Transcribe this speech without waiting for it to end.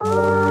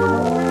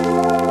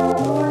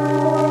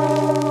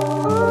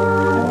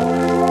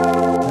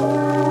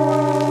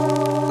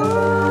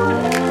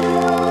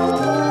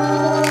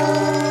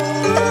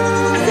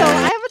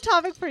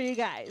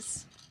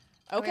guys.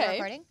 Are we Okay.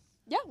 recording?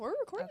 Yeah, we're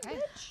recording. Okay.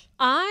 Bitch.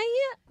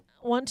 I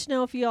want to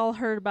know if you all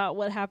heard about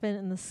what happened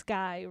in the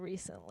sky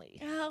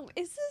recently. Oh,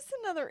 is this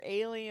another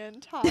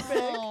alien topic?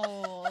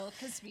 Oh,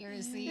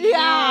 conspiracy.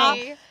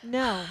 Yeah.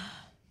 No.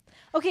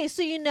 Okay,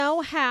 so you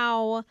know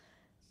how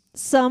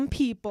some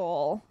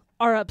people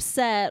are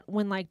upset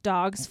when like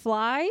dogs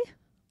fly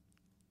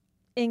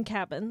in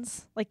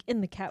cabins, like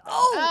in the cabin.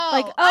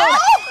 Like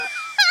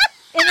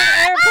in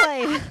an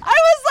airplane. I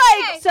was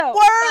like, Okay. so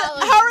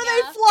Following, how are yeah.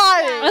 they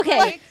flying? Okay,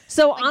 Like-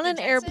 so like on the an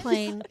Jetsons?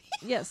 airplane,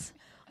 yes.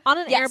 On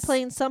an Yes.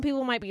 airplane, some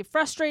people might be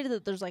frustrated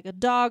that there's like a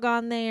dog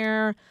on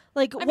there.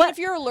 Like I mean, what? if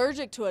you're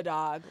allergic to a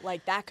dog,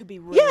 like that could be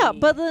really... Yeah,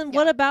 but then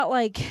what Yeah. about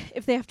like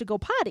if they have to go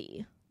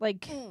potty?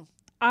 Like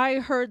I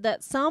heard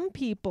that some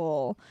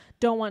people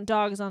don't want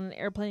dogs on an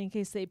airplane in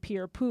case they pee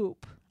or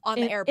poop on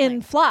in, the airplane.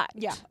 in flight.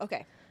 Yeah,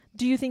 okay.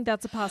 Do you think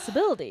that's a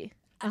possibility?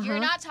 You're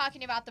not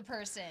talking about the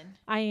person.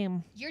 I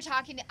am. You're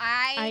talking to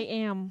I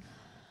am.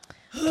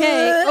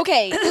 Okay,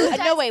 okay.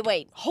 No,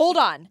 wait. Hold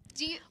on.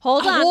 Do you?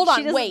 Hold on. Hold on,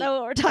 She doesn't wait. know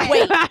what we're talking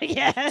Wait. about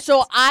yet.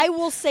 So I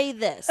will say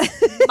this.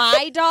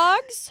 My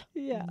dogs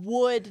Yeah.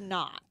 would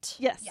not,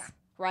 Yes. Yeah.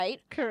 right?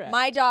 Correct.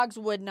 My dogs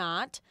would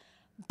not,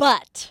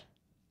 but ...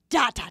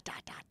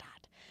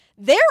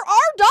 There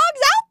are dogs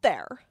out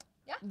there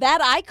Yeah. that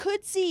I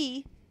could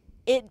see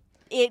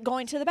it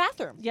going to the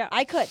bathroom. Yeah.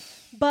 I could.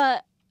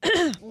 But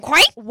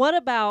Quite. what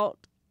about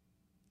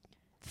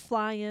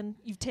flying?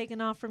 You've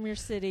taken off from your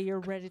city. You're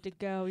ready to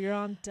go. You're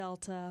on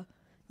Delta.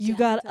 You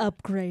got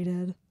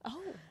upgraded.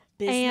 Oh,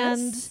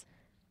 And business.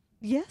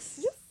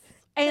 yes.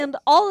 And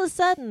all of a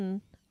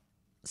sudden,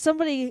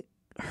 somebody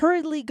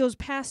hurriedly goes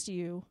past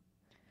you,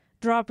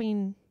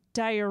 dropping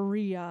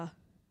diarrhea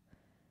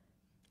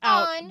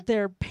out On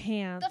their The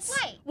pants.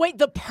 flight. Wait,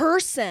 the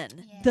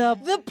person. The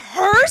The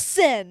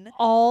person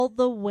all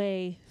the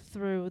way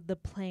through the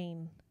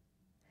plane.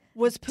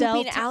 was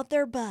pooping Delta- out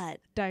their butt.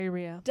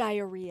 Diarrhea.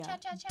 Diarrhea.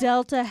 Cha-cha-cha.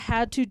 Delta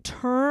had to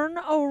turn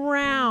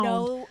around.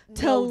 No,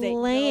 to no, they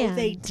land.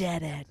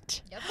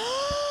 didn't. Yep.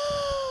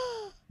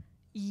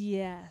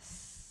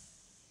 Yes.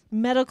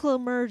 Medical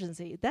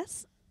emergency.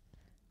 That's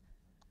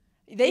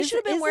They Is should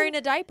have it- been is wearing it-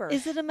 a diaper.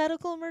 is it a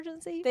medical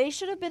emergency? They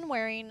should have been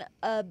wearing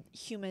a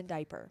human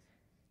diaper.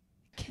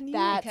 Can you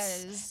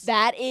Because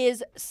That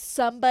is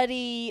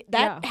somebody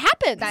that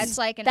happens. that's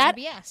like an that-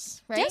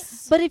 IBS, right?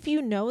 Yes. But if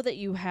you know that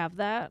you have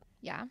that,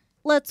 Yeah.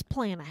 let's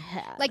plan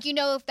ahead. Like you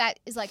know if that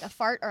is like a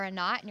fart or a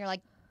not, and you're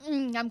like,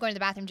 I'm going to the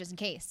bathroom just in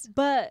case.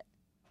 but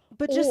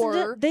just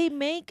Or- they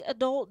make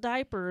adult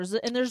diapers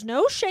and there's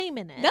no shame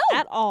in it No.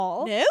 at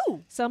all.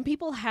 No. Some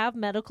people have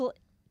medical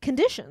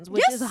conditions,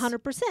 which is Yes.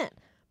 100%.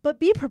 But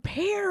be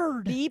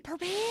prepared. Be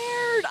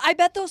prepared. I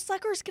bet those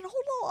suckers can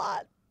hold a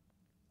lot.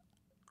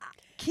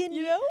 Can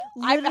You know?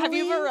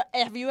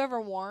 Have you ever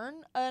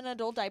worn an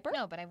adult diaper?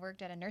 No, but I've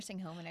worked at a nursing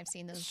home and I've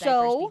seen those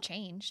So, diapers be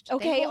changed.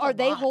 okay, hold a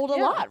they lot. hold a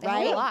Yeah, lot, they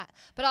hold right? a lot.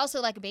 But also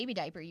like a baby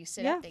diaper, you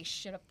sit Yeah. up, they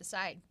shit up the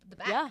side, the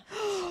back. Yeah.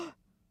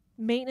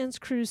 Maintenance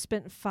crews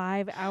spent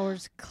 5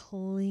 hours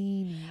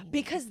cleaning.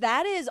 Because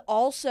that is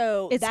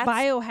also It's that's,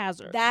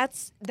 biohazard. That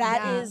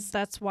Yeah. is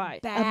That's why.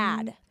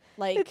 bad.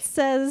 Like It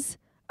says,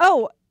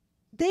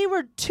 they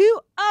were too.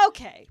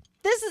 Okay,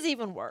 this is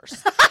even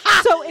worse.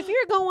 So if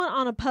you're going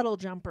on a puddle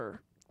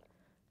jumper,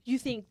 you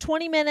think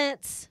 20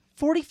 minutes,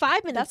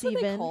 45 minutes that's what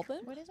even. they call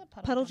them. What is a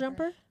Puddle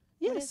jumper?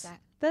 Yes. What is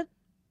that?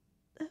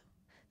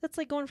 That's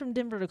like going from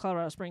Denver to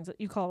Colorado Springs that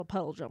you call a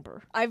puddle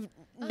jumper. I've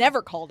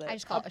never called it. I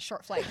just call it a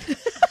short flight.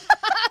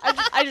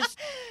 I just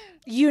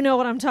You know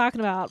what I'm talking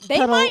about. they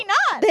Puddle- might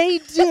not. They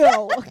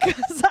do.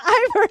 Because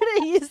I've heard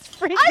it used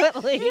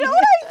frequently. You know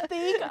what I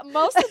think?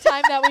 Most of the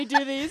time that we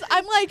do these,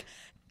 I'm like,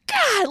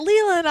 God,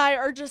 Leela and I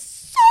are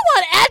just so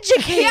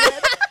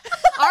uneducated.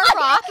 Our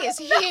rock is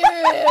huge. we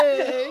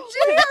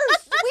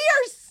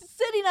are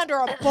sitting under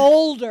a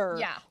boulder.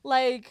 Yeah.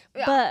 Like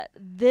Yeah. But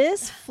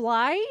this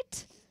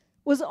flight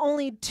was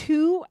only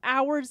 2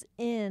 hours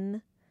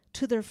in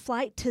to their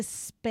flight to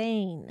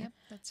Spain. Yep,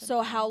 that's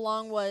so how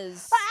long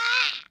was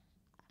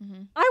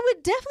I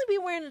would definitely be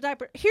wearing a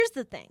diaper. Here's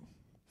the thing.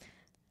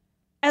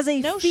 As a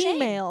no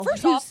female, shame.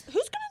 First who's- off,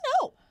 who's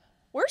gonna know?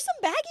 Wear some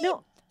baggy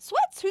No.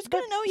 sweats. Who's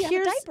gonna but know you have a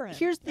here's- diaper in?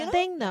 Here's the you know?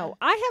 thing, though.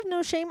 I have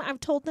no shame. I've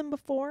told them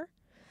before.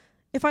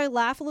 If I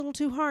laugh a little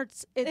too hard,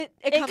 it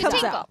comes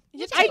tinkle. out.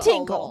 You I tinkle a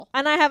tinkle, little.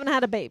 and I haven't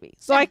had a baby,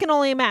 so Yeah. I can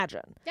only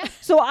imagine. Yeah.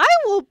 So I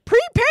will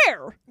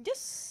prepare,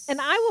 Yes. and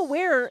I will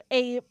wear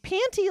a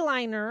panty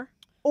liner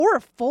or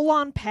a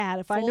full-on pad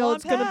if I know Full-on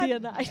it's going to be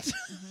a pad. night.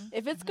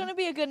 if it's gonna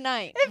be a good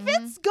night If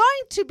it's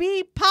going to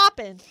be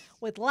popping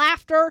with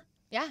laughter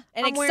Yeah.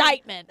 and I'm wearing-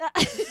 excitement, I'm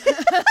wearing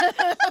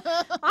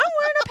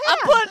a pad. I'm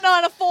putting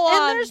on a full and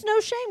on. there's no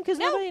shame because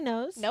No. nobody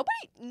knows.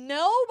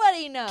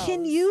 Nobody knows.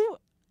 Can you?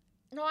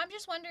 No, I'm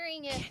just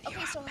wondering if.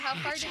 Okay, so how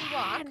far did he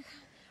walk?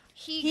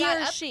 He got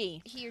or up.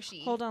 she? He or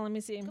she. Hold on, let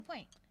me see. Good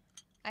point.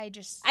 It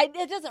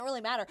It doesn't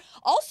really matter.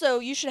 Also,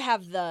 you should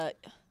have the.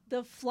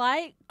 The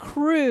flight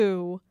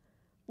crew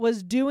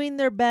was doing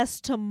their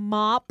best to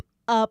mop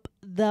up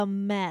the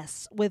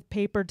mess with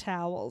paper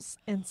towels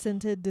and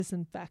scented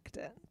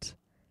disinfectant.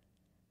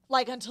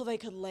 Like until they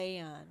could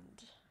land.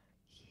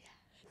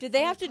 Did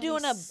they have to do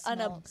an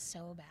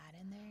so bad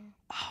in there?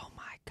 Oh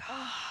my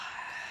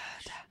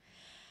god.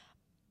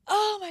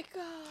 Oh my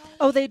god.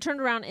 Oh, they turned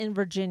around in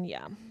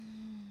Virginia.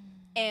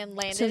 And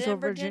landed Central in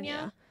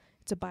Virginia?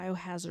 It's a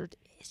biohazard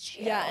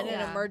issue. Yeah, and an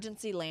Yeah.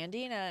 emergency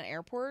landing at an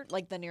airport,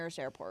 like the nearest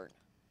airport.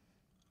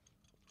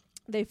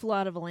 They flew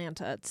out of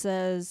Atlanta. It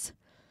says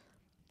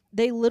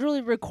they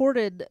literally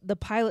recorded the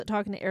pilot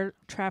talking to air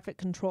traffic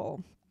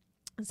control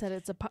and said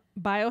it's a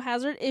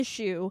biohazard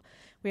issue.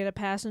 We had a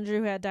passenger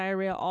who had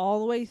diarrhea all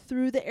the way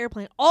through the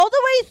airplane. All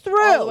the way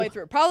through. All the way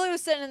through. Probably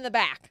was sitting in the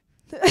back.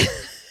 There's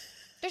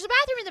a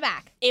bathroom in the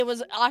back. It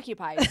was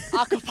occupied.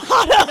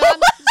 Occupado. I'm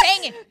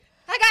banging.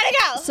 I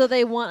gotta go. So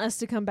they want us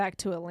to come back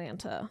to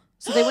Atlanta.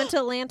 So they went to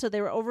Atlanta. They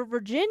were over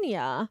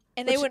Virginia.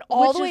 And they went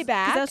all the way 'cause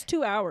back? That's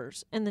 2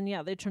 hours. And then,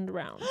 they turned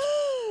around.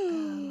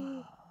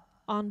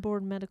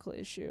 Onboard medical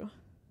issue.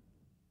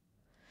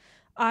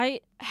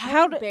 We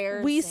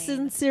embarrassing.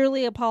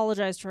 sincerely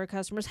apologize to our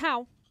customers.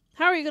 How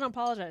are you going to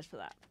apologize for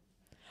that?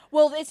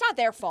 Well, it's not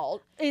their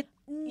fault.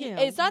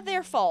 It's not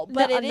their fault,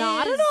 but it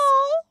not is. at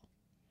all.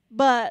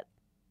 But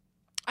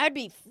I would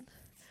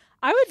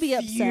be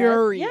upset.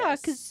 Furious. Yeah,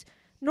 because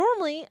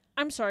normally,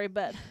 I'm sorry,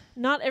 but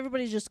not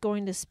everybody's just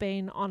going to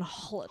Spain on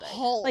holiday.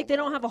 Like, they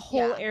don't have a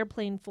whole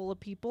airplane full of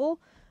people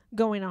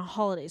going on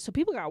holiday. So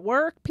people got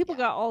work, people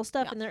got all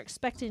stuff, and they're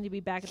expecting to be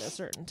back at a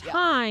certain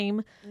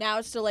time. Now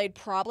it's delayed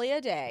probably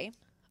a day.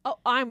 Oh,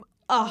 I'm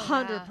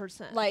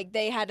 100%. Like,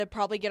 they had to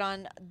probably get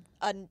on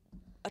a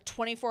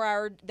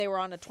 24-hour. They were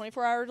on a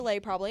 24-hour delay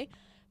probably.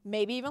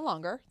 Maybe even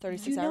longer,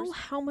 36 Do you hours. know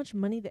how much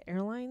money the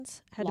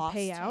airlines had to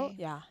pay out?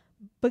 Yeah.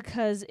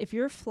 Because if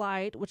your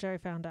flight, which I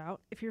found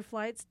out, if your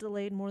flight's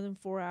delayed more than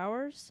 4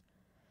 hours,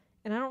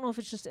 and I don't know if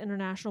it's just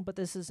international, but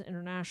this is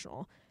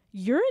international,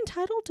 you're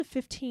entitled to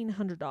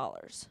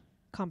 $1,500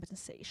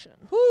 compensation.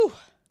 Whew.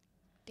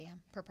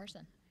 Damn, per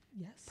person.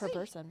 Yes. Per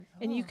person.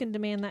 And you can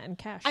demand that in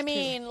cash. I too.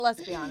 mean,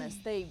 let's be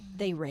honest.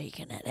 They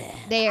raking it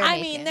in. They are.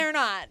 I mean, they're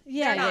not.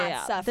 Yeah, they're not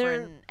yeah. suffering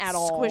They're at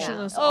all. squishing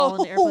us all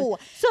in the airplane.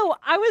 So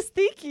I was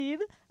thinking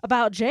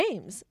about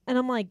James, and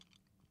I'm like,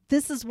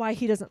 this is why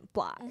he doesn't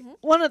fly.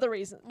 One of the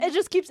reasons. It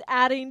just keeps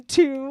adding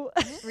to.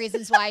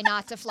 Reasons why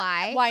not to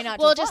fly. Why not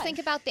to Well, just fly? think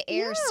about the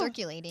air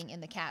circulating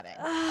in the cabin.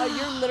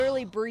 You're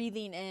literally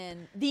breathing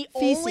in the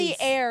Feces. only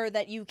air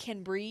that you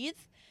can breathe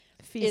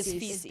Feces.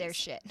 Is their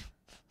shit.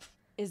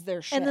 is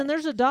their shit. And then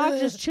there's a dog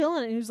just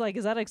chilling, and he's like,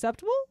 "Is that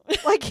acceptable?"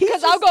 Like,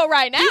 because I'll go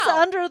right now. He's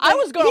under. I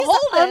was going to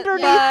hold it.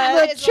 underneath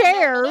but the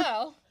chair,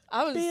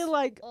 I was being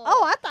like,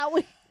 "Oh, I thought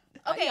we."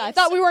 Okay, I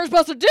thought we weren't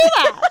supposed to do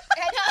that.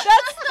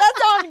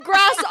 That's on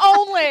grass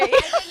only.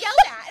 Yelled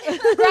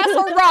at. Grass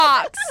or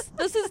rocks.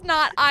 This is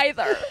not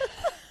either.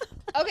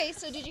 Okay,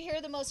 so did you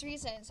hear the most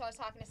recent? So I was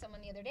talking to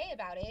someone the other day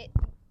about it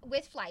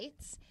with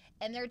flights,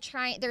 and they're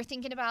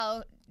thinking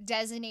about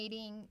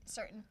designating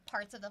certain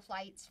parts of the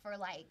flights for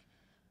like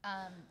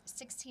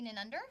 16 and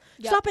under.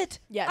 Stop it!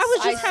 Yes, I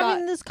was just I saw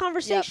having it. this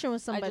conversation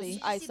with somebody. Did you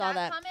I see saw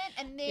that. comment,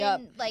 and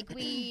then like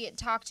we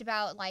talked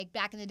about like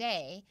back in the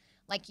day,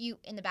 like you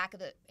in the back of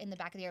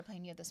the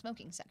airplane, you have the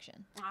smoking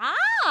section.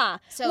 Well,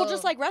 So-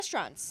 just like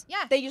restaurants.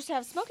 Yeah. They used to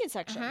have smoking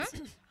sections,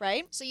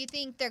 right? So you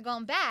think they're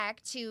going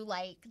back to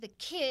like the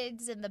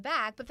kids in the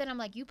back, but then I'm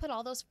like, you put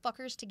all those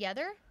fuckers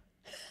together?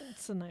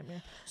 It's a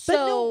nightmare.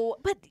 So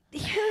But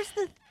here's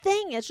the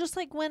thing. It's just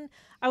like when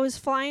I was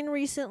flying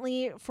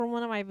recently for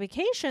one of my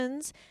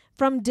vacations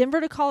from Denver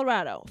to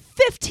Colorado.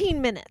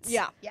 15 minutes.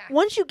 yeah. Yeah.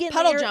 Once you get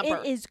Puddle there, jumper.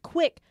 it is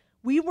quick.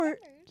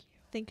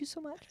 Thank you so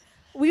much.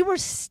 We were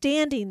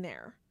standing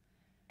there,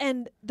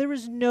 and there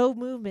was no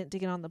movement to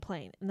get on the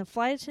plane. And the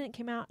flight attendant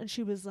came out, and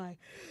she was like,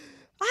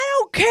 I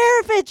don't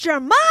care if it's your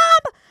mom.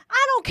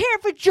 I don't care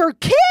if it's your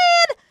kid.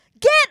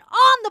 Get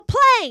on the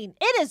plane.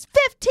 It is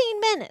 15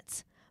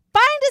 minutes.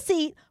 Find a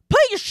seat.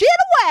 Put your shit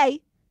away.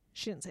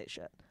 She didn't say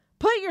shit.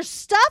 Put your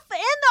stuff in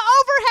the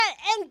overhead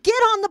and get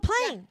on the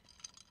plane.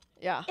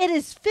 Yeah. It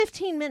is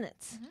 15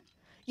 minutes.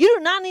 You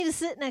do not need to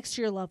sit next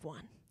to your loved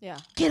one. Yeah.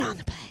 Get on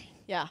the plane.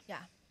 Yeah. Yeah.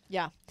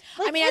 Yeah.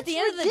 Like, I mean, at it's the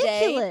end of the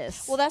day,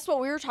 ridiculous. well, that's what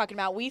we were talking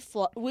about. We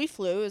flew. It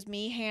was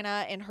me,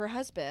 Hannah, and her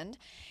husband.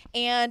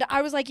 And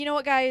I was like, you know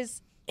what,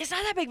 guys? It's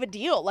not that big of a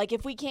deal. Like,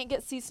 if we can't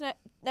get seats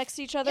next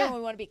to each other and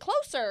we want to be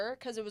closer,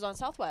 because it was on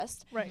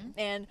Southwest. Right.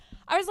 And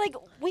I was like,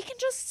 we can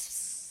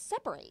just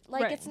separate.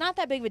 Like, Right. it's not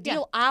that big of a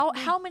deal. How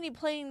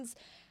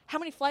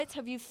many flights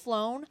have you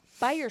flown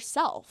by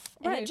yourself?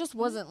 And Right. it just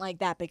wasn't like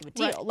that big of a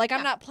deal. Right. Like,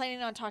 I'm not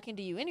planning on talking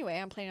to you anyway.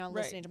 I'm planning on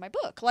Right. listening to my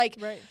book. Like,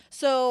 Right.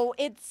 so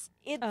it's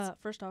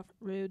First off,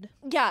 rude.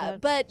 yeah,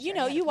 but you Sure,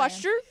 know, you had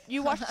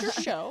you a watched plan. your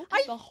show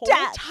the whole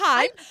dead.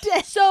 time.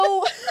 dead.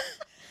 So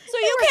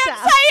you were can't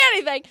sad. say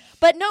anything.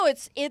 But no,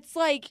 it's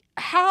like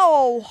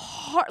how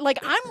hard. Like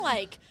I'm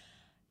like,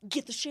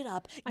 get the shit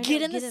up, I get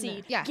know, in get the in seat,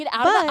 there. Yeah. get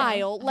out of But- the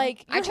aisle.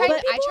 Like I you're try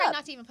holding people up.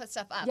 not to even put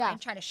stuff up. Yeah. I'm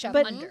trying to shove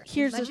But under.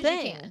 here's as the much as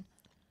you thing. can.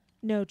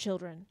 No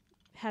children.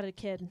 Had a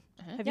kid.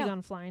 Have Yeah. you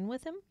gone flying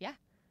with him? Yeah.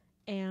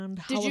 And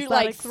Did how you was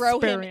that like throw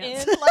him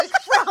experience? in like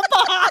from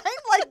behind?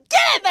 Like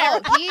get in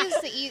there. Oh,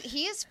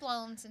 he has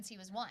flown since he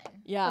was 1.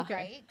 Yeah. Okay.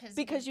 Right?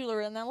 Because you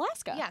were in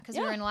Alaska. Yeah, because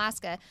we were in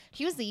Alaska.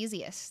 He was the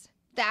easiest.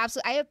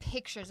 I have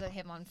pictures of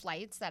him on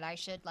flights that I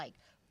should like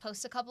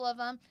post a couple of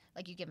them.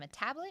 Like you give him a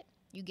tablet,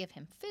 you give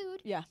him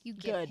food, Yeah. you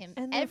give Good. him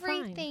And they're fine.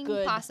 everything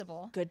Good.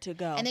 possible, Good to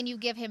go. and then you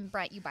give him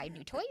you buy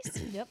new toys.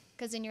 Yep.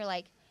 Because then you're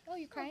like, oh,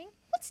 you're crying.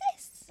 What's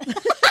this?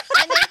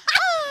 and then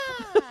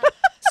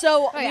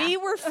So yeah. we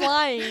were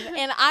flying,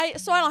 and I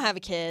don't have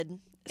a kid,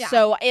 Yeah.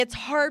 so it's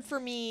hard for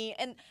me.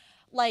 And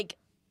like,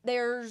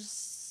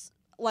 there's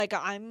like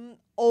I'm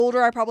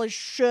older. I probably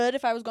should,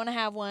 if I was going to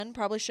have one,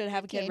 probably should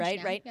have a kid, right?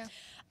 yeah, Right. Yeah.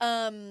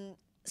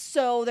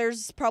 So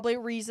there's probably a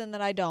reason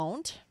that I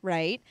don't,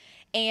 right?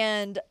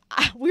 And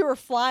we were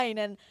flying,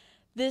 and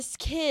this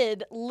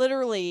kid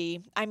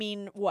literally, I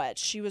mean, what?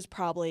 She was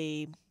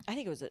probably, I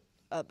think it was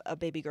a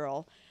baby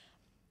girl,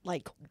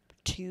 like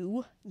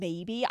 2,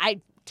 maybe.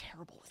 I'm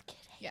terrible with kid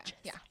ages.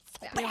 Yeah.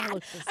 So They all bad.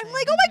 look the I'm same.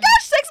 like, oh my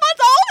gosh, 6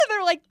 months old, and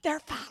they're like, they're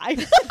 5.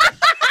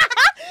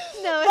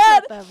 No,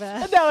 But- it's not that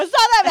bad. No, it's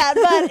not that bad,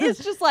 but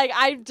it's just like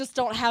I just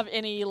don't have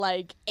any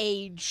like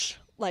age,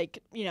 like,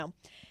 you know.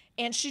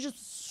 And she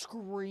just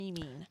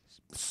screaming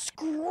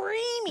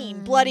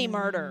bloody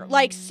murder.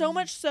 Like so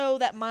much so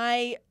that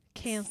my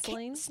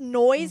Canceling.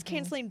 noise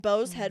canceling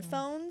Bose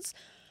headphones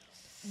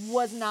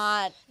was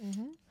not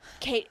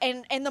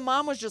Mm-hmm. and the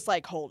mom was just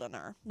like holding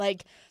her.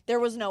 Like there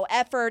was no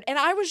effort, and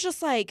I was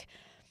just like,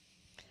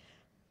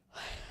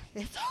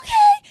 it's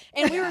okay.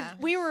 And Yeah.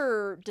 we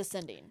were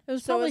descending. It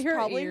was So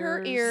probably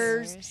her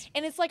ears. Ears.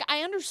 And it's like,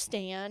 I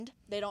understand.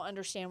 They don't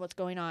understand what's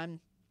going on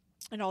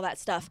and all that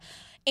stuff.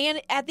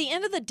 And at the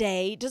end of the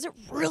day, does it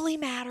really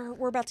matter?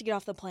 We're about to get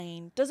off the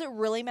plane. Does it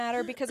really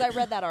matter? Because I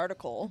read that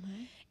article.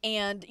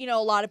 And, you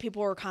know, a lot of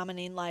people were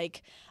commenting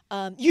like,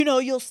 you know,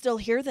 you'll still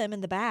hear them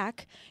in the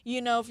back.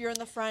 You know, if you're in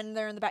the front and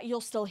they're in the back,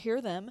 you'll still hear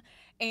them.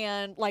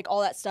 And like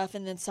all that stuff.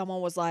 And then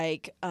someone was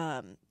like,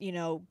 you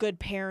know, good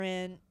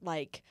parent,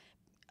 like,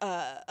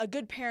 a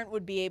good parent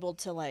would be able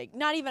to like,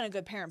 not even a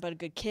good parent, but a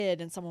good kid.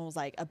 And someone was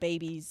like, a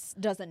baby's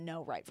doesn't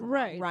know right from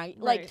wrong, right?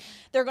 Like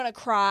they're going to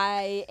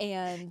cry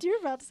and. You're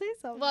about to say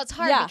something. Well, it's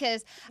hard Yeah.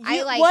 because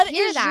I like what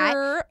hear is that,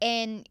 your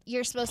and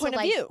you're supposed point to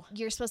of like view?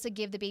 you're supposed to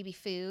give the baby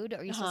food,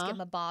 or you're supposed to give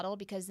them a bottle,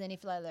 because then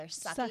if they're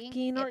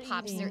sucking or it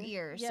pops their eating.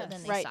 ears, so Yes.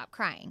 then they Right. stop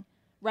crying.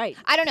 Right.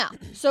 I don't know.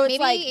 So it's Maybe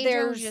like Adrian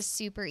there's was just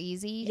super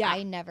easy. Yeah.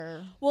 I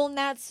never. Well, and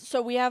that's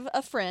so we have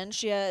a friend.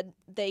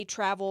 They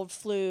traveled,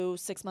 flew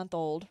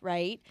 6-month-old,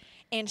 right?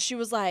 And she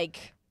was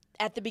like,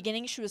 at the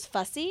beginning, she was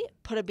fussy.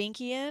 Put a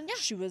binky in. Yeah.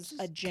 She was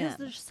a Because gem.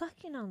 they're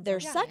sucking on They're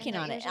something. sucking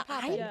and on their it. ears are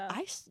popping. Yeah.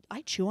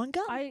 I chew on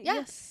gum.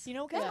 Yes. You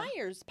know, because Yeah. my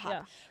ears pop.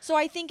 Yeah. So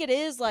I think it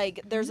is like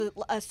there's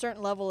a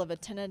certain level of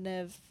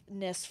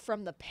attentiveness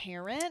from the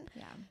parent.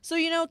 Yeah. So,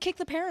 you know, kick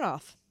the parent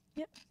off.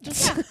 Yep.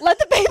 Just let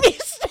the baby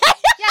stay.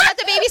 Yeah, let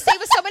the baby stay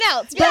with someone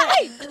else. Yeah.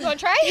 You want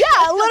to try?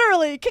 Yeah,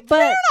 literally. Kick the But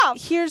parent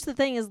off. here's the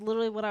thing: is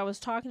literally what I was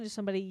talking to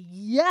somebody.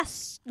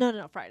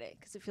 No, Friday,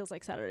 because it feels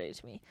like Saturday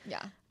to me.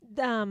 Yeah.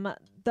 The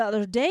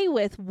other day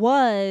with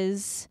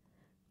was,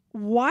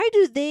 why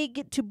do they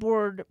get to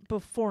board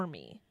before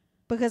me?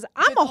 Because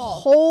I'm Good a call.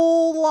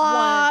 whole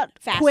lot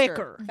Faster.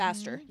 quicker.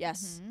 Faster.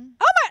 Yes.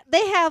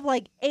 They have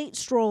like 8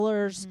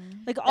 strollers,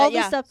 like all this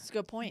yeah, stuff. That's a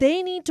good point.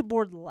 They need to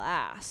board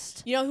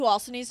last. You know who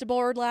also needs to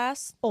board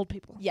last? Old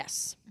people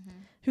Yes.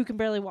 who can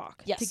barely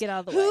walk Yes. to get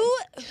out of the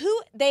way.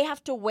 Who they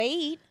have to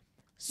wait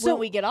So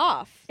when we get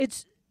off.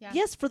 it's Yeah.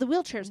 yes for the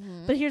wheelchairs,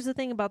 Mhm. but here's the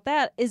thing about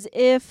that is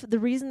if the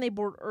reason they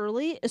board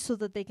early is so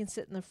that they can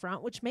sit in the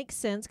front, which makes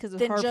sense because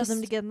it's Then hard for them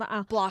just to get in the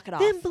aisle. Block it off.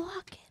 Then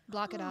block it.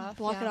 Block it off.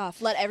 Block yeah. it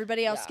off. Let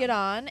everybody else Yeah. get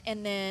on,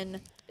 and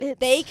then It's,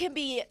 they can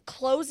be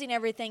closing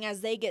everything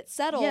as they get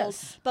settled.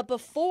 Yes. But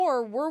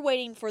before, we're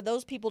waiting for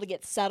those people to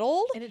get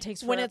settled. and it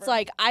takes When it's forever.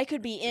 like I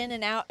could be in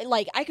and out,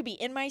 like I could be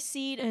in my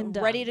seat And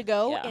ready done. to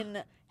go Yeah.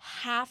 in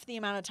half the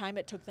amount of time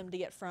it took them to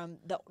get from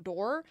the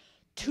door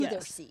to their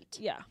Yes. seat.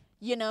 yeah,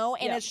 You know,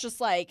 and Yeah. it's just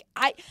like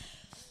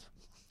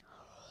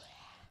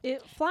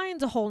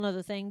flying's a whole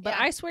nother thing. But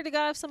Yeah. I swear to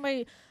God, if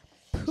somebody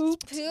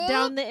pooped Poop?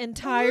 down the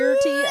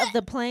entirety of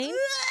the plane,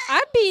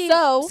 I'd be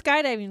So,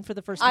 skydiving for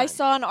the first time. I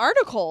saw an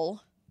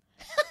article.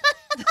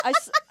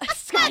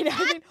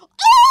 Skydiving.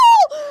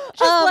 Oh!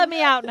 Just let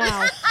me out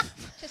now.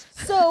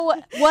 So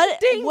what?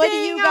 Ding, what do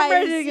ding, you I'm guys?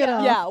 ready to get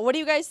off. Yeah. What do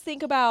you guys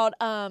think about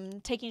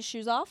taking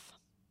shoes off,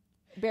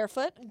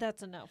 barefoot?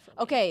 That's a no for me.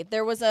 Okay,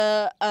 there was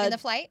a In the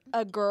flight?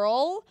 a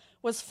girl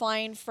was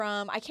flying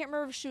from. I can't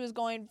remember if she was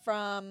going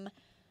from.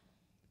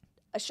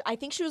 I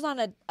think she was on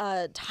a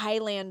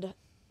Thailand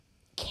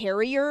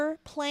carrier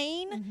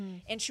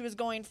plane, and she was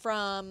going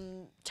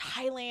from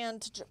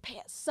Thailand to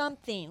Japan,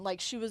 something like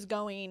she was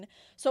going.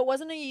 So it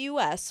wasn't a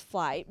U.S.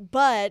 flight,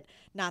 but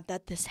not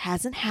that this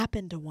hasn't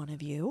happened to one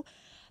of you.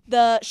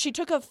 She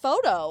took a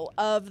photo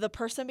of the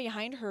person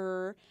behind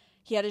her.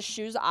 He had his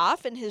shoes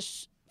off, and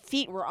his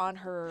feet were on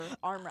her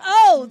armrest.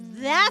 Oh,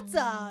 that's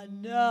a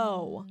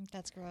no.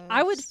 That's gross.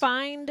 I would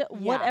find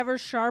whatever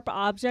sharp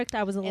object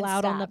I was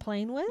allowed on the stab.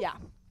 plane with. Yeah.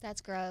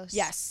 That's gross.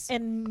 Yes.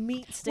 and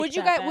meat stick. Would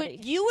you that guys? fatty.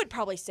 You would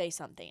probably say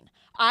something.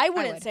 I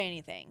wouldn't would. say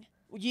anything.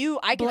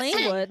 I could Blaine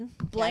see-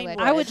 would. Blaine would.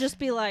 would. I would just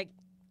be like,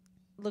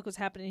 "Look what's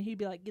happening." He'd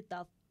be like, "Get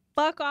the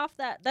fuck off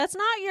that. That's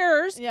not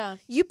yours. Yeah.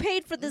 You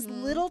paid for this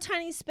Mhm. little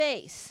tiny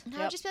space." And I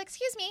Yep. would just be like,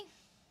 excuse me.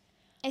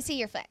 I see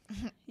your foot.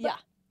 Yeah.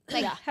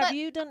 Like, Yeah. Have but-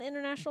 you done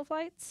international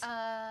flights?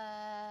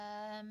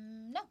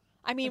 No.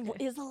 I mean,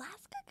 Okay. is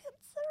Alaska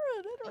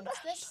considered? I don't know.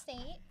 It's the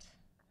state.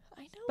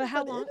 I know. But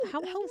how long? it- How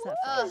long is that?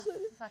 long flight?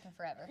 Ugh, fucking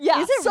forever.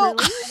 Yeah. Is it so, really?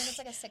 I mean, it's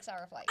like a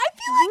 6-hour flight. I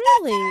feel like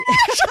Really?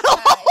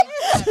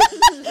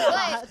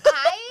 But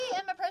I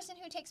am a person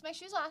who takes my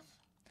shoes off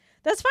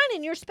That's fine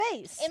in your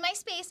space. in my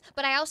space,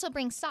 but I also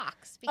bring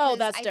socks. Because Oh,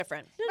 that's I,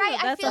 different. No, Right,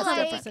 I that's feel also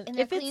like, different. and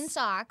they're If clean it's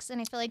socks,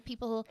 and I feel like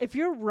people if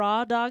you're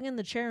raw dogging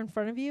the chair in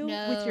front of you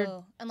with your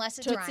no, unless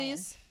it's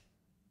Tootsies. Ryan.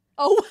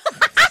 Oh.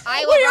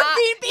 I With will your raw,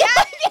 feet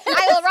yeah,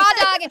 I will raw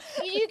dog,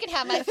 and you can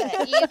have my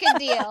foot. You can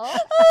deal,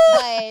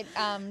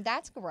 but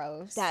that's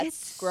gross. That's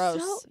it's gross.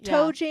 so- Yeah.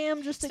 toe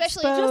jam just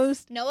Especially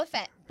exposed. no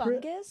offense.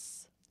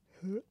 Fungus?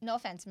 No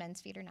offense,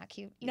 men's feet are not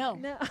cute. No,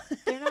 No,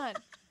 they're not.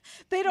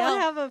 they don't No.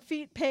 have a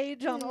feet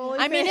page on OnlyFans.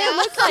 I mean, it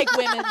looked like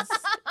women's.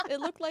 It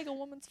looked like a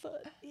woman's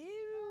foot.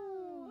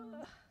 Ew.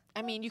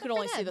 I mean, you Good could for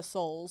only see them. the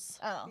soles.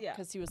 Oh, Yeah.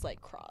 Because he was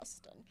like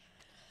crossed. And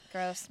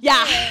gross.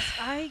 yeah.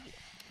 I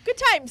Good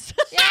times.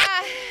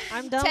 Yeah.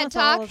 I'm done TED with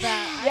Talk. all of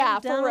that. Yeah,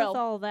 I'm for done real. with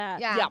all that.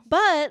 Yeah. Yeah.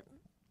 But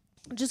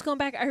just going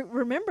back, I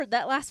remembered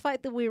that last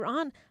fight that we were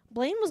on.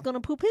 Blaine was going to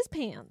poop his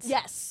pants.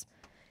 Yes.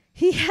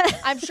 He had,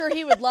 I'm sure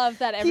he would love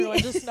that everyone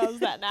just knows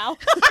that now.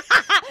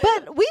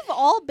 but we've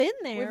all been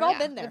there. We've all Yeah,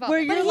 been there. we've all where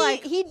been you're there.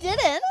 like, he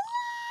didn't.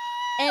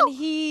 And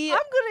he. I'm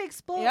going to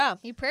explode. Yeah.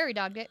 You prairie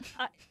dogged it.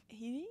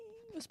 He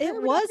was It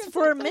probably was not gonna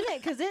for a take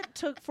minute because it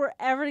took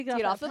forever to Get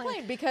get off the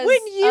plane because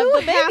When you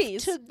of the have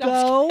babies. to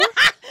No, I'm just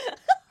go,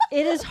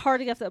 it is hard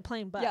to get off that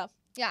plane. But Yeah.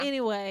 Yeah.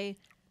 anyway,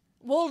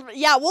 we'll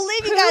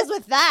leave you guys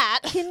with that.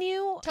 can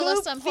you Tell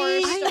us some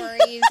horror feet.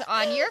 stories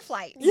on your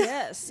flight.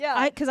 Yes.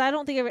 Yeah. Because I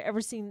don't think I've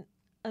ever seen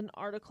an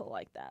article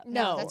like that.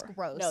 No, No, that's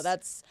gross. No,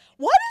 that's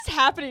what is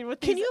happening with.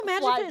 Can these you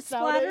imagine if it flights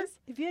splattered? nowadays?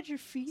 If you had your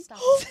feet. Stop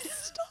Oh, it.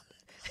 stop.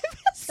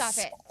 Stop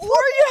it. Or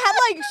you had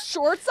like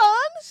shorts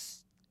on.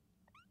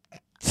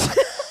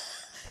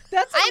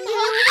 That's I'm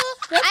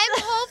hopeful.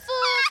 I'm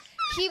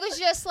hopeful. He was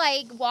just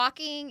like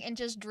walking and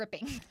just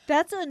dripping.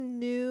 That's a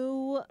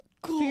new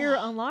fear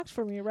unlocked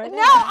for me right Now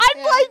now. I'm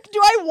Yeah. like, do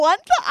I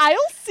want the aisle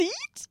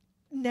seat?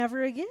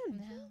 Never again.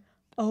 No.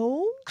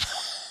 Oh.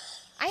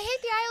 I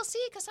hate the aisle seat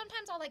because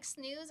sometimes I'll like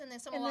snooze and then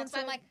someone And then walks by.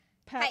 I'm someone like,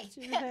 Pat hey,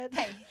 to your head.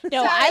 hey.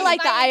 No, Sorry, I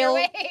like the am in your aisle.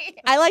 way?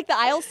 I like the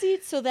aisle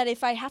seat so that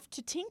if I have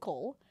to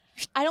tinkle,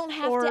 I don't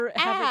have Or to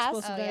have ask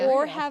explosive Oh, yeah.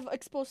 or diarrhea. have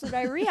explosive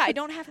diarrhea. I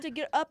don't have to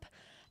get up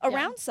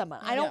around someone.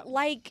 I don't Yeah.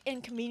 like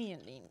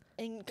inconveniencing.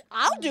 And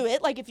I'll do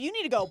it. Like if you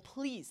need to go,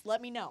 please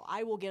let me know.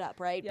 I will get up,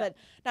 right? Yeah. But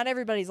not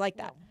everybody's like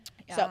that.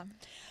 Yeah. So,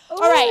 all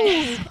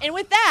right. And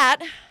with that,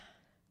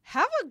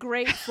 Have a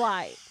great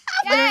flight.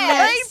 Yes.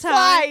 Next Great time,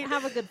 flight.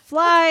 have a good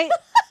flight.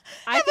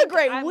 Have a think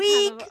great I'm kind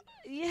week. of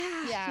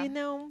yeah, Yeah. you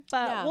know.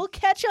 But Yeah. we'll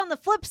catch you on the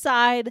flip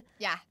side.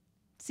 Yeah.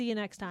 See you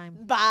next time.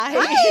 bye.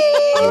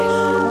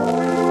 Bye.